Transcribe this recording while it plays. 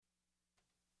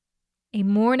a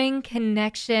morning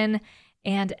connection,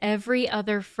 and every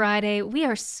other Friday. We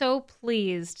are so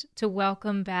pleased to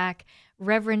welcome back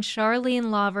Reverend Charlene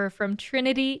Lauver from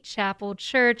Trinity Chapel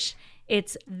Church.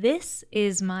 It's This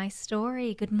Is My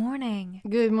Story. Good morning.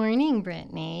 Good morning,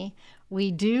 Brittany. We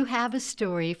do have a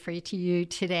story for you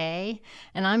today,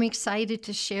 and I'm excited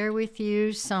to share with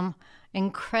you some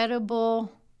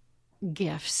incredible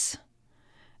gifts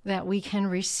that we can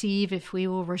receive if we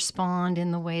will respond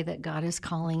in the way that God is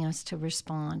calling us to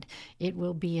respond. It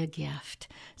will be a gift.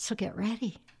 So get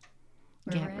ready.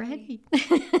 Get ready.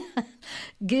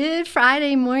 Good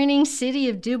Friday morning, City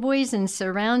of DuBois and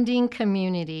surrounding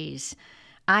communities.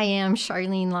 I am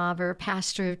Charlene Lauver,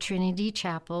 pastor of Trinity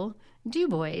Chapel,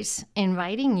 DuBois,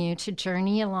 inviting you to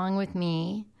journey along with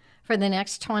me for the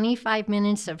next 25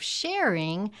 minutes of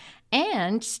sharing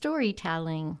and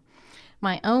storytelling.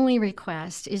 My only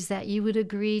request is that you would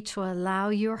agree to allow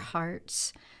your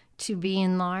hearts to be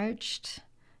enlarged,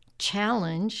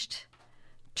 challenged,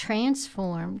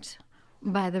 transformed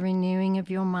by the renewing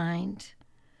of your mind.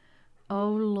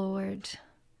 Oh Lord,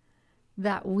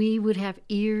 that we would have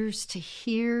ears to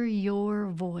hear your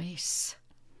voice.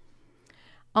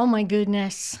 Oh my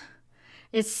goodness,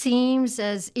 it seems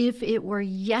as if it were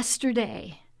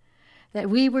yesterday that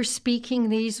we were speaking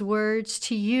these words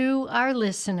to you, our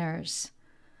listeners.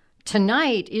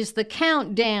 Tonight is the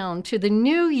countdown to the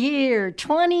new year,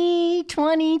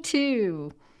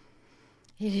 2022.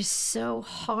 It is so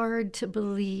hard to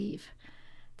believe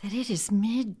that it is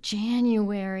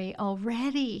mid-January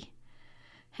already.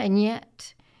 And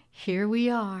yet, here we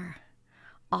are,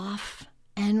 off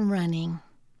and running.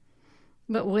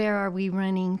 But where are we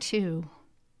running to?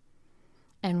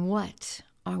 And what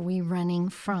are we running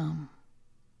from?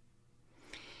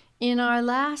 In our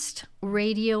last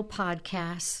radio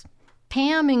podcast,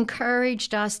 Pam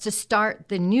encouraged us to start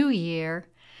the new year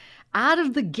out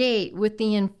of the gate with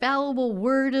the infallible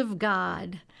Word of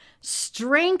God,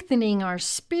 strengthening our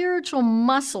spiritual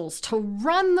muscles to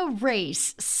run the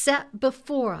race set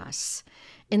before us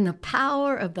in the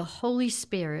power of the Holy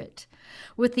Spirit,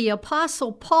 with the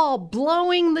Apostle Paul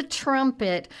blowing the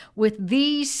trumpet with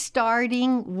these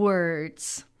starting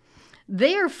words.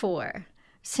 Therefore,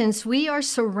 since we are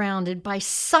surrounded by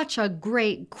such a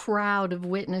great crowd of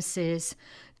witnesses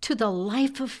to the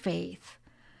life of faith,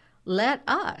 let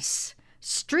us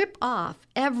strip off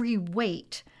every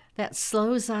weight that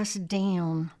slows us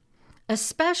down,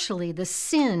 especially the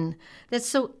sin that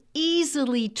so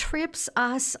easily trips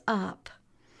us up,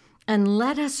 and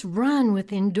let us run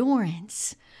with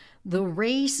endurance the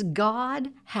race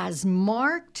God has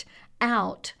marked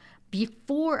out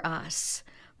before us,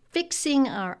 fixing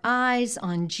our eyes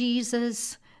on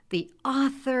Jesus, the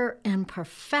author and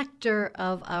perfecter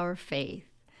of our faith.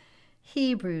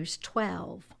 Hebrews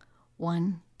 12,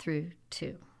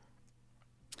 1-2.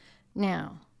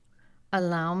 Now,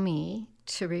 allow me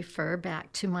to refer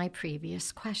back to my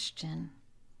previous question.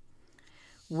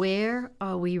 Where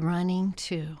are we running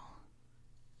to?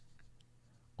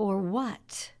 Or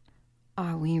what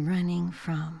are we running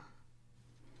from?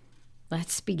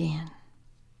 Let's begin.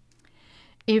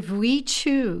 If we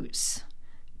choose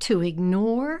to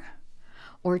ignore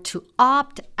or to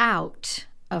opt out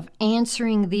of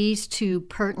answering these two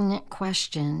pertinent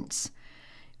questions,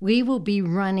 we will be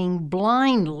running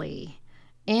blindly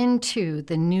into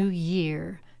the new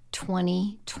year,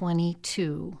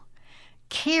 2022,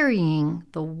 carrying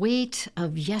the weight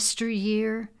of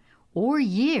yesteryear, or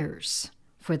years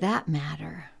for that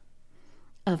matter,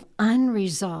 of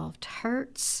unresolved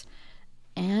hurts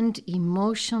and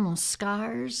emotional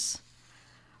scars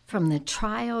from the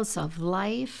trials of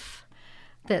life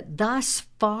that thus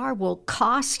far will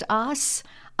cost us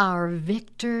our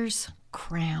victor's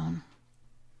crown,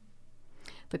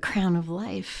 the crown of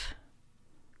life.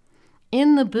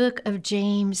 In the book of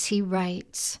James, he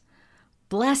writes,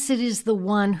 "Blessed is the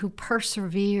one who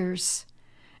perseveres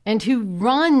and who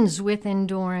runs with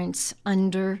endurance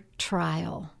under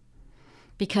trial,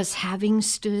 because having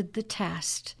stood the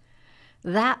test,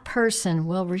 that person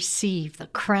will receive the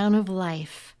crown of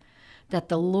life that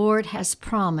the Lord has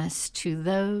promised to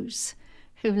those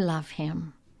who love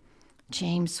him."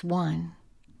 James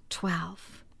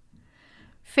 1:12.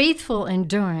 Faithful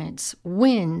endurance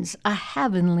wins a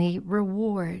heavenly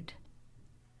reward.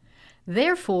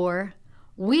 Therefore,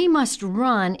 we must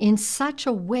run in such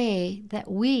a way that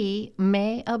we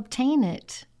may obtain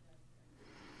it.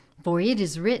 For it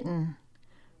is written,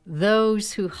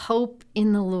 "Those who hope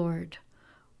in the Lord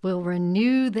will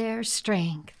renew their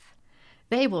strength.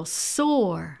 They will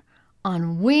soar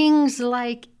on wings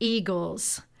like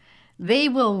eagles. They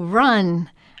will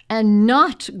run and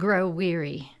not grow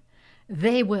weary.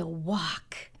 They will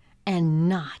walk and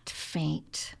not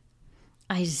faint.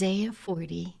 Isaiah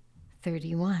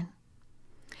 40:31.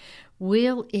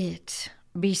 Will it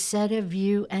be said of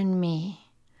you and me,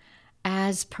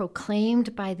 as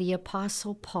proclaimed by the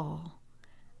Apostle Paul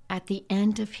at the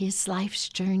end of his life's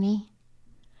journey?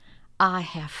 I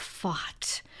have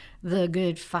fought the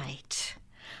good fight.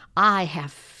 I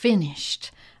have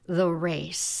finished the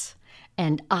race,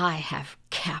 and I have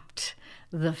kept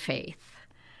the faith.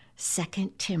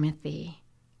 2 Timothy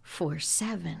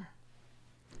 4:7.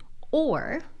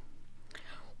 Or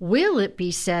will it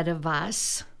be said of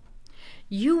us,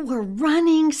 you were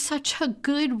running such a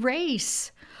good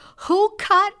race. Who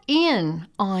cut in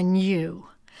on you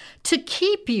to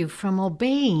keep you from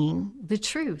obeying the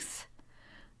truth?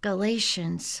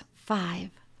 Galatians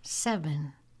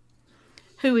 5:7.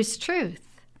 Who is truth?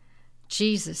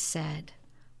 Jesus said,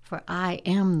 for I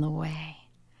am the way,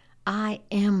 I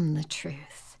am the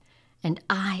truth, and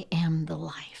I am the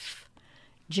life.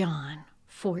 John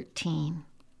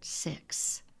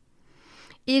 14:6.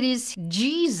 It is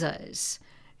Jesus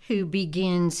who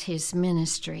begins his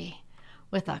ministry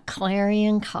with a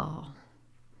clarion call.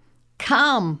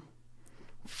 Come,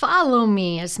 follow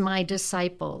me as my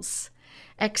disciples,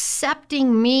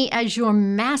 accepting me as your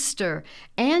master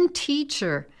and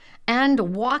teacher,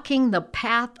 and walking the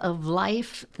path of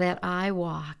life that I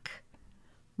walk.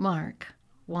 Mark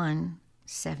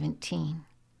 1:17.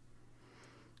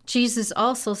 Jesus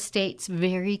also states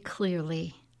very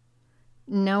clearly,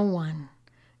 no one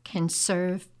can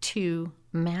serve two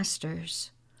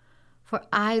masters, for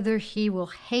either he will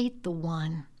hate the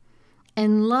one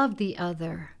and love the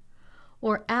other,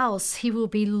 or else he will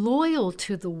be loyal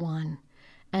to the one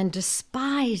and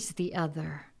despise the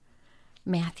other.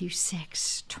 Matthew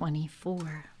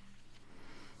 6:24.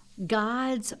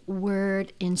 God's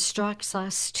word instructs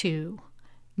us to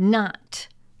not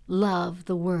love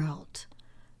the world,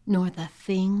 nor the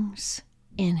things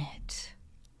in it.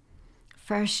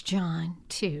 1 John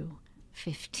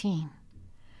 2:15.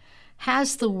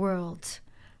 Has the world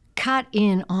cut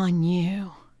in on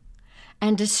you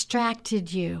and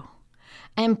distracted you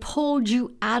and pulled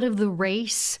you out of the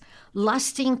race,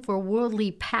 lusting for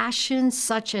worldly passions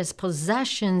such as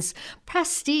possessions,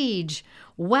 prestige,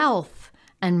 wealth,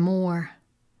 and more?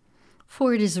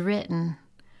 For it is written,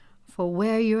 for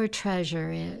where your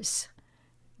treasure is,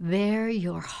 there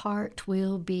your heart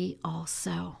will be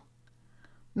also.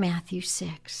 Matthew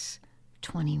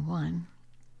 6:21.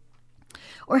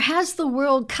 Or has the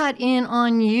world cut in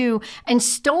on you and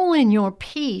stolen your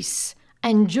peace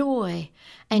and joy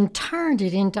and turned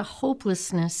it into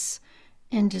hopelessness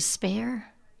and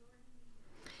despair?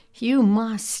 You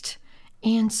must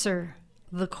answer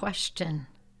the question.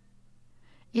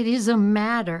 It is a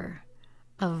matter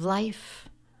of life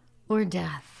or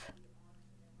death.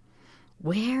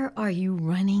 Where are you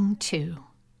running to?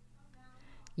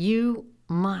 You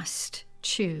must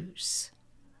choose.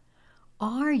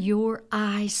 Are your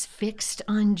eyes fixed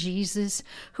on Jesus,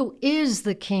 who is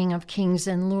the King of Kings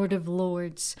and Lord of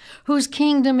Lords, whose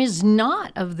kingdom is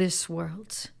not of this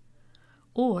world?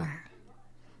 Or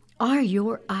are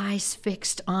your eyes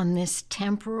fixed on this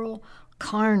temporal,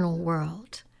 carnal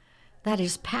world that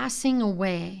is passing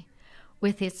away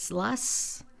with its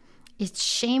lusts, its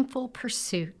shameful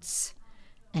pursuits,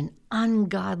 and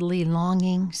ungodly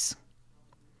longings?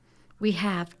 We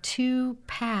have two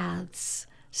paths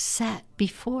set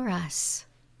before us: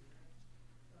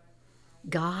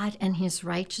 God and his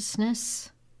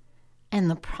righteousness and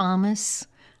the promise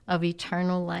of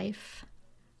eternal life,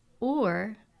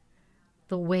 or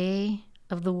the way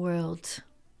of the world.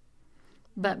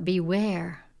 But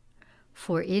beware,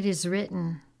 for it is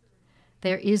written,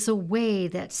 there is a way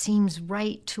that seems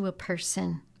right to a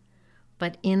person,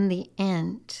 but in the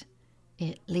end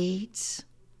it leads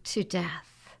to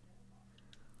death.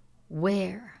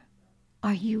 Where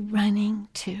are you running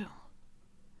to?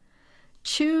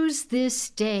 Choose this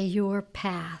day your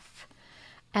path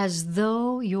as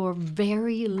though your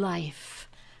very life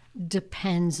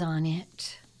depends on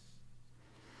it.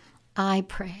 I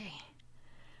pray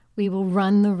we will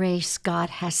run the race God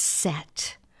has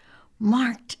set,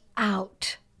 marked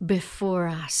out before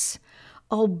us,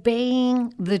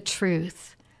 obeying the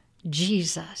truth,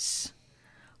 Jesus,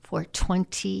 for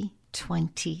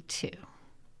 2022.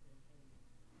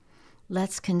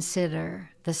 Let's consider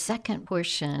the second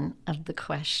portion of the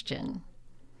question.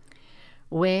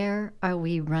 Where are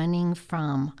we running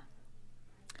from?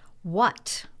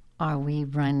 What are we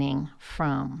running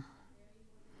from?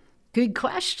 Good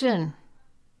question.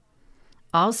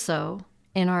 Also,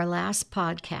 in our last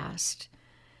podcast,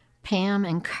 Pam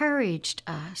encouraged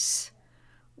us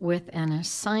with an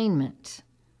assignment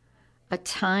a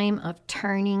time of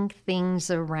turning things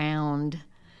around,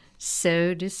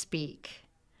 so to speak,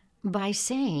 by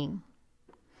saying,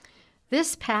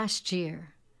 this past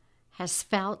year has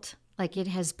felt like it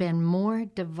has been more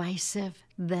divisive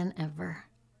than ever.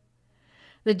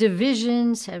 The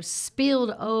divisions have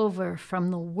spilled over from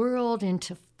the world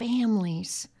into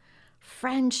families,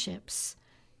 friendships,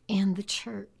 and the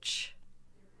church.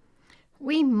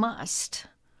 We must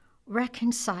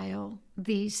reconcile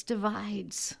these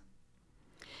divides.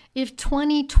 If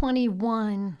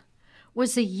 2021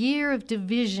 was a year of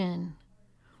division,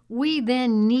 we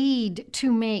then need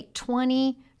to make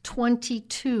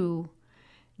 2022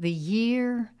 the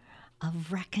year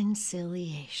of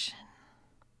reconciliation.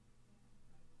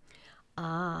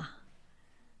 Ah,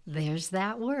 there's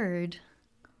that word,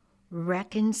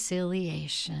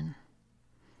 reconciliation.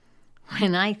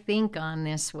 When I think on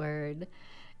this word,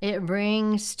 it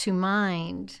brings to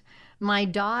mind my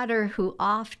daughter, who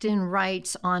often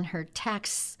writes on her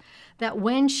texts that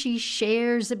when she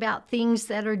shares about things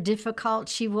that are difficult,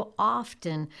 she will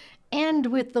often end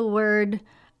with the word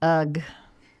ugh.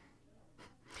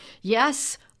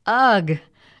 Yes, ugh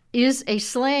is a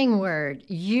slang word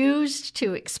used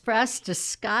to express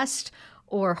disgust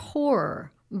or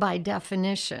horror by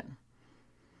definition.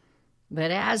 But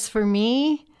as for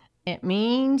me, it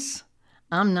means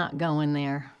I'm not going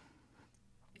there.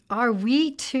 Are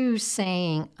we too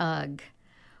saying ugh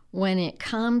when it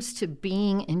comes to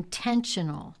being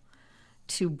intentional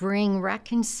to bring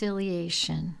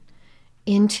reconciliation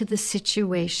into the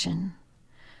situation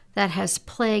that has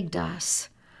plagued us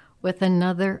with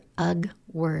another ugh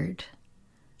word,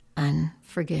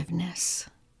 unforgiveness?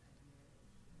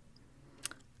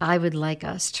 I would like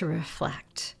us to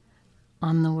reflect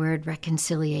on the word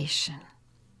reconciliation.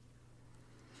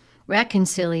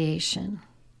 Reconciliation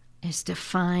is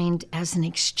defined as an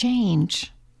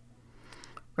exchange,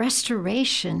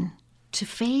 restoration to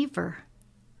favor.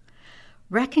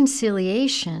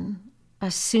 Reconciliation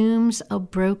assumes a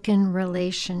broken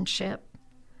relationship.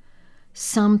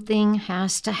 Something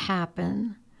has to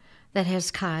happen that has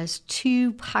caused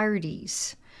two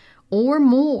parties or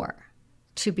more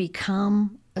to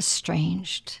become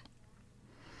estranged.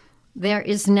 There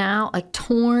is now a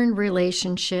torn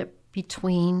relationship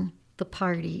between the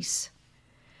parties.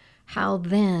 How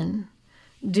then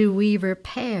do we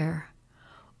repair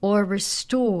or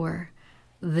restore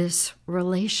this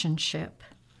relationship?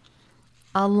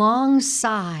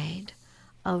 Alongside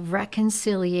of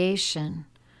reconciliation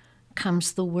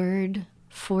comes the word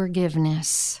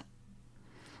forgiveness.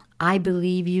 I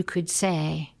believe you could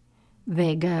say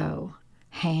they go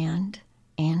hand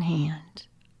in hand.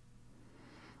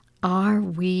 Are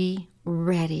we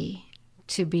ready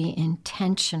to be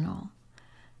intentional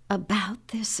about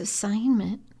this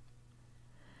assignment?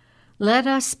 Let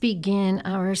us begin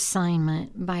our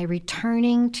assignment by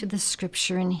returning to the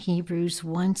scripture in Hebrews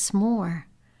once more.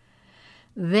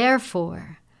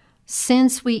 Therefore,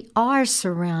 since we are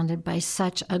surrounded by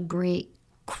such a great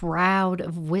crowd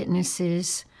of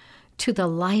witnesses to the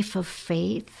life of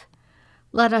faith,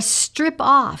 let us strip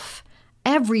off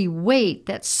every weight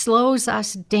that slows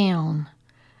us down,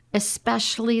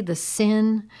 especially the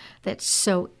sin that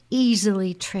so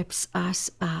easily trips us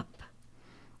up.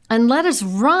 And let us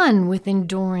run with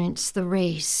endurance the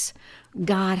race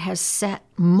God has set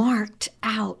marked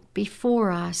out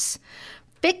before us,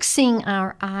 fixing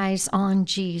our eyes on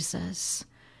Jesus,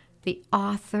 the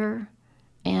author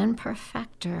and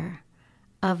perfecter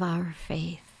of our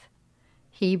faith.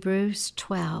 Hebrews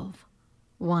 12,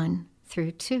 1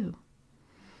 through 2.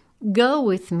 Go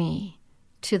with me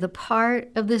to the part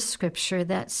of the scripture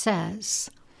that says,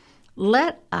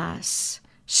 let us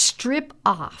strip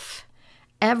off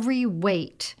every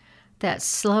weight that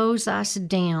slows us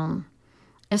down,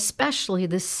 especially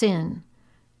the sin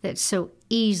that so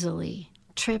easily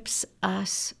trips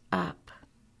us up.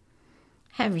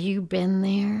 Have you been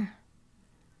there?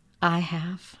 I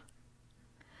have.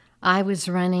 I was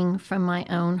running from my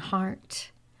own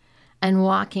heart and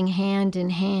walking hand in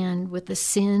hand with the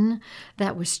sin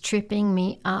that was tripping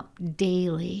me up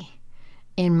daily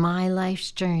in my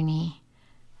life's journey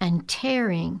and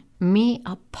tearing me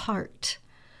apart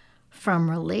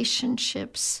from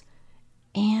relationships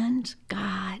and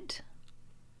God.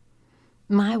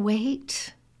 My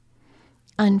weight?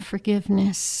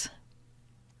 Unforgiveness.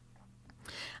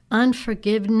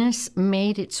 Unforgiveness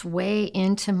made its way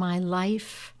into my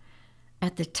life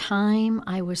at the time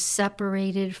I was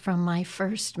separated from my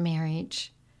first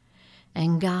marriage,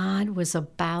 and God was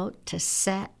about to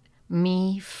set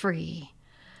me free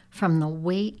from the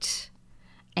weight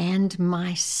and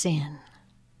my sin.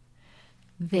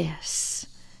 This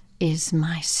is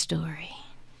my story.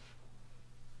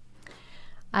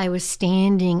 I was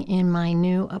standing in my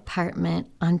new apartment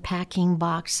unpacking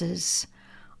boxes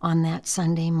on that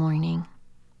Sunday morning.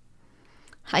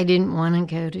 I didn't want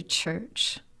to go to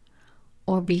church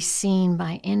or be seen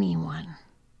by anyone.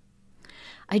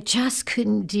 I just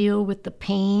couldn't deal with the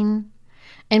pain,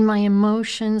 and my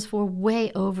emotions were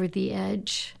way over the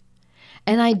edge.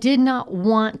 And I did not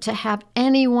want to have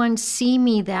anyone see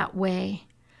me that way,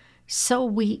 so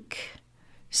weak,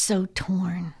 so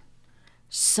torn,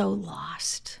 so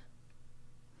lost.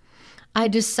 I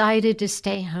decided to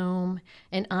stay home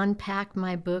and unpack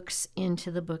my books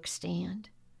into the bookstand.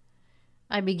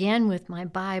 I began with my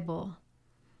Bible,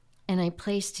 and I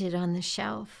placed it on the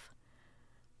shelf,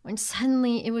 when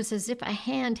suddenly it was as if a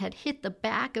hand had hit the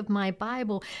back of my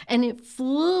Bible, and it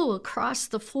flew across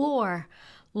the floor,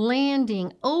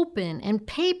 landing open and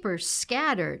papers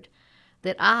scattered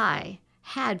that I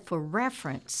had for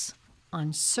reference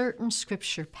on certain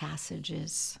scripture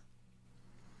passages.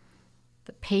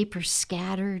 The papers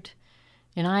scattered,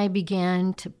 and I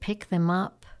began to pick them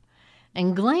up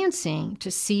and glancing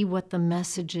to see what the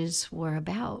messages were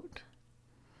about.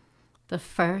 The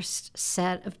first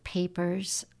set of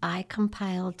papers I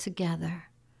compiled together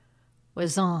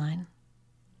was on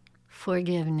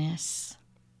forgiveness.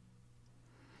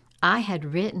 I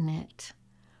had written it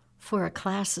for a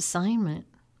class assignment.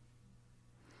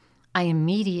 I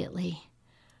immediately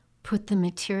put the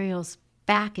materials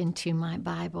back into my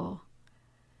Bible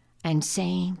and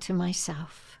saying to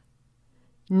myself,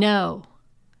 no,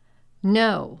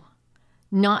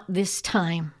 not this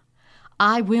time.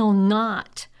 I will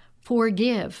not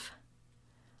forgive.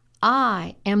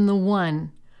 I am the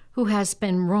one who has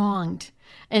been wronged,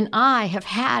 and I have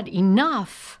had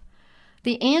enough.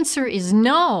 The answer is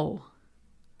no.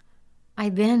 I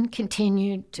then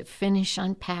continued to finish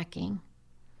unpacking.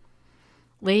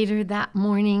 Later that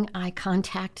morning, I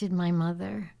contacted my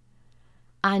mother.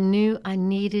 I knew I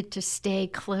needed to stay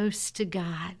close to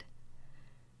God,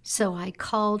 so I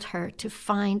called her to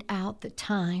find out the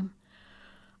time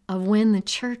of when the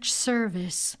church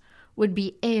service would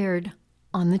be aired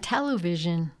on the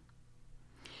television.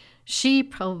 She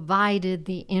provided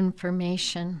the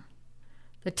information.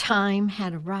 The time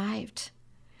had arrived,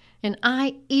 and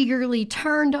I eagerly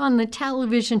turned on the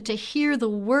television to hear the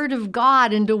Word of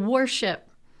God and to worship.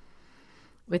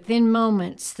 Within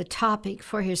moments, the topic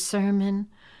for his sermon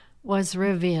was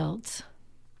revealed: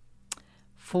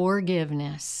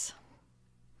 forgiveness.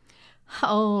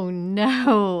 Oh,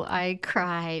 no, I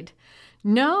cried.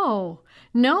 No,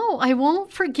 I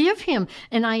won't forgive him.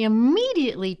 And I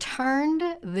immediately turned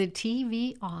the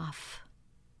TV off.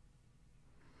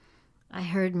 I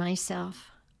heard myself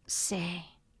say,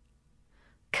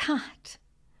 God,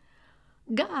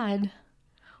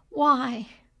 why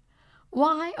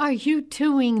are you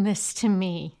doing this to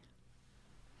me?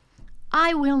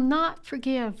 I will not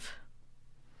forgive.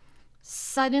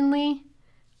 Suddenly,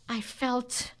 I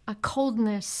felt a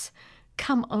coldness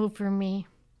come over me,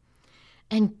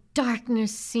 and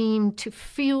darkness seemed to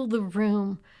fill the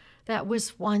room that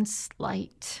was once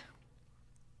light.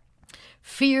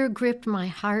 Fear gripped my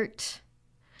heart,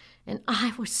 and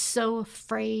I was so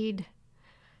afraid,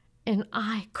 and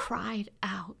I cried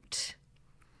out,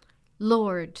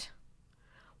 Lord,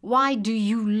 why do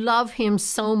you love him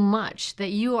so much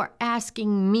that you are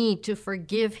asking me to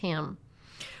forgive him?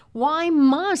 Why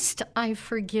must I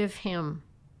forgive him?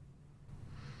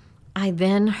 I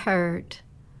then heard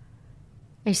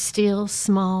a still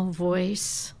small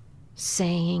voice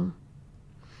saying,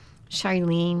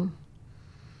 Charlene,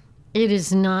 it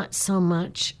is not so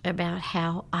much about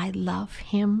how I love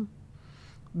him,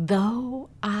 though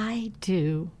I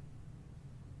do.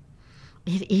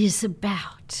 It is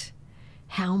about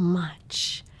how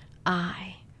much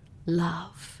I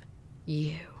love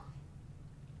you.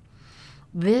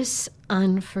 This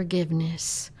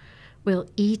unforgiveness will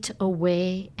eat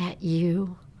away at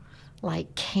you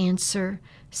like cancer,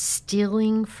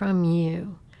 stealing from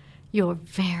you your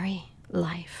very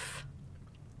life.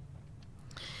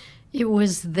 It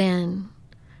was then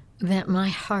that my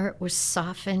heart was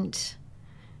softened,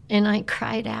 and I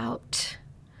cried out,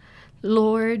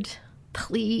 Lord,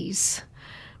 please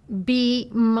be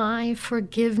my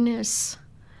forgiveness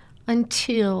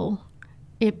until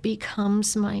it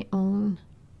becomes my own.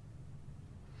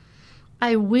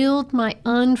 I willed my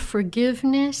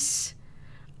unforgiveness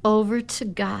over to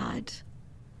God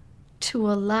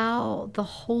to allow the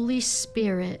Holy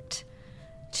Spirit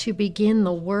to begin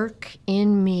the work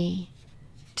in me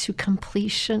to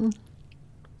completion.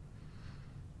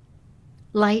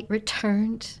 Light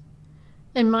returned,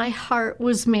 and my heart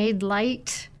was made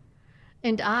light,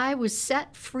 and I was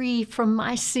set free from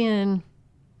my sin.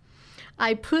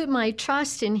 I put my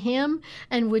trust in Him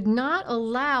and would not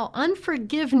allow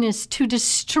unforgiveness to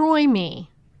destroy me.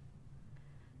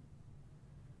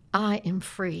 I am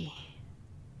free,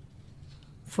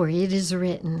 for it is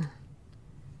written,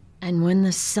 and when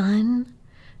the Son,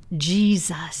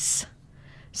 Jesus,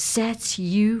 sets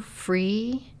you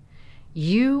free,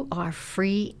 you are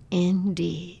free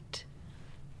indeed.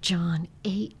 John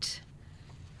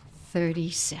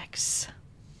 8:36.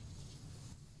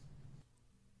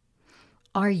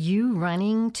 Are you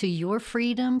running to your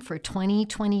freedom for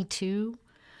 2022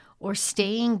 or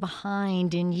staying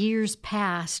behind in years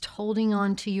past, holding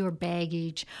on to your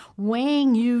baggage,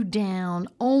 weighing you down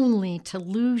only to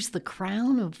lose the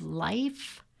crown of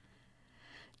life?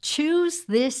 Choose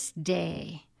this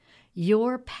day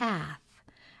your path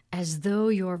as though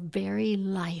your very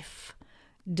life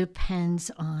depends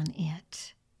on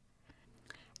it.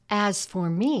 As for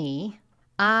me,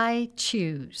 I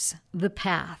choose the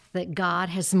path that God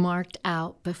has marked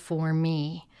out before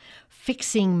me,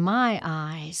 fixing my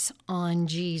eyes on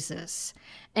Jesus,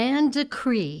 and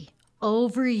decree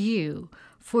over you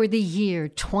for the year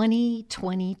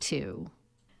 2022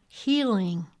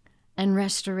 healing and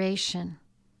restoration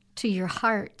to your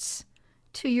hearts,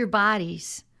 to your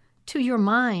bodies, to your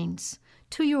minds,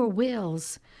 to your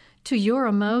wills, to your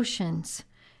emotions.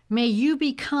 May you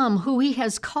become who He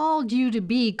has called you to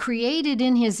be, created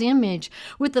in His image,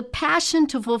 with a passion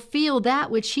to fulfill that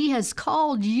which He has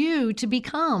called you to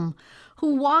become,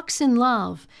 who walks in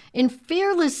love, in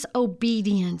fearless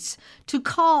obedience, to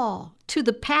call to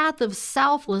the path of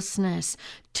selflessness,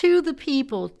 to the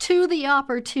people, to the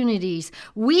opportunities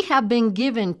we have been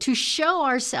given to show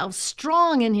ourselves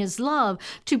strong in His love,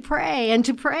 to pray and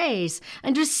to praise,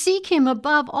 and to seek Him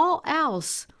above all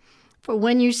else. For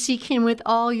when you seek Him with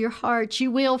all your heart,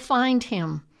 you will find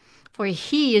Him. For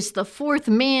He is the fourth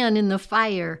man in the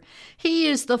fire. He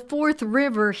is the fourth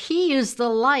river. He is the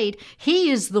light.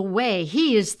 He is the way.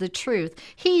 He is the truth.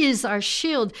 He is our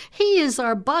shield. He is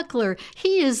our buckler.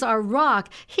 He is our rock.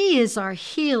 He is our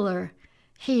healer.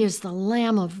 He is the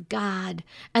Lamb of God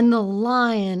and the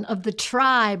Lion of the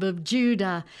tribe of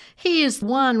Judah. He is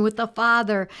one with the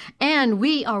Father, and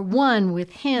we are one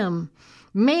with Him,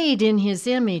 made in His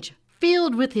image,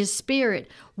 filled with His Spirit,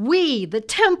 we, the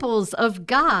temples of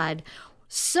God.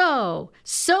 Sow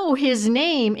His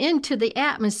name into the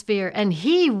atmosphere, and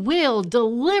He will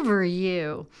deliver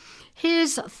you.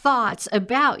 His thoughts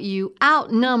about you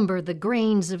outnumber the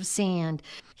grains of sand.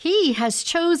 He has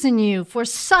chosen you for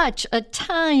such a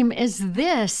time as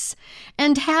this,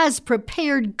 and has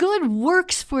prepared good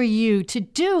works for you to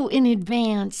do in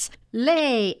advance.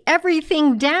 Lay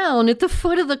everything down at the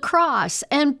foot of the cross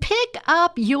and pick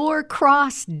up your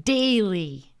cross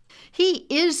daily. He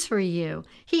is for you.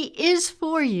 He is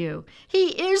for you.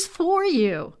 He is for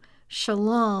you.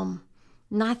 Shalom.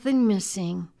 Nothing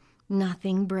missing,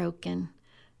 nothing broken.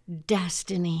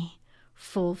 Destiny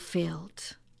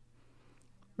fulfilled.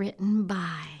 Written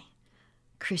by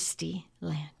Christy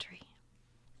Landry.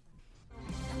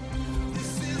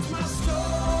 This is my story.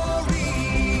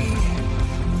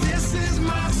 This is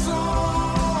my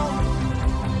song.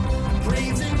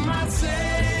 Praising my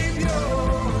Savior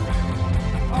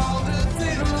all the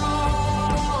day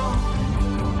long.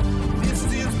 This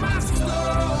is my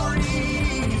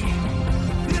story.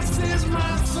 This is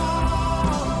my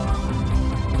song.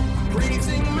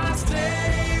 Praising my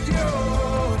Savior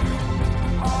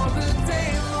all the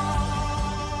day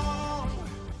long.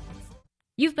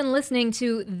 You've been listening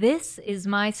to This Is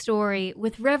My Story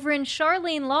with Reverend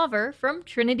Charlene Laver from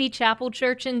Trinity Chapel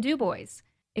Church in DuBois.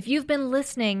 If you've been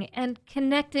listening and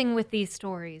connecting with these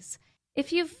stories,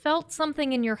 if you've felt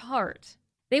something in your heart,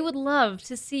 they would love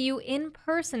to see you in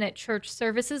person at church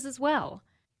services as well.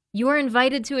 You are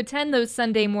invited to attend those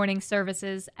Sunday morning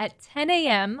services at 10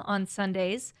 a.m. on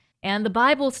Sundays, and the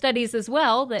Bible studies as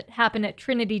well that happen at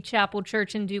Trinity Chapel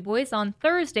Church in DuBois on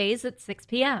Thursdays at 6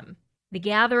 p.m. The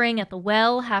gathering at the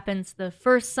well happens the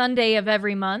first Sunday of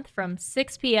every month from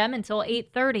 6 p.m. until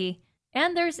 8:30,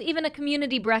 and there's even a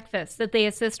community breakfast that they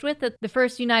assist with at the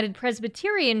First United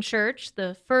Presbyterian Church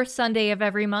the first Sunday of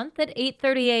every month at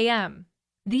 8:30 a.m.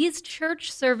 These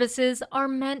church services are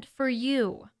meant for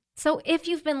you. So if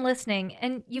you've been listening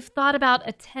and you've thought about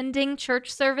attending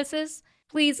church services,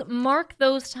 please mark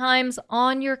those times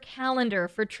on your calendar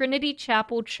for Trinity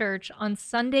Chapel Church on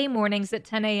Sunday mornings at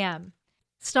 10 a.m.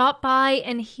 Stop by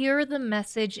and hear the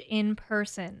message in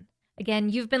person. Again,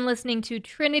 you've been listening to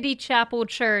Trinity Chapel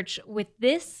Church with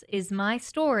This Is My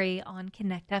Story on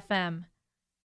Connect FM.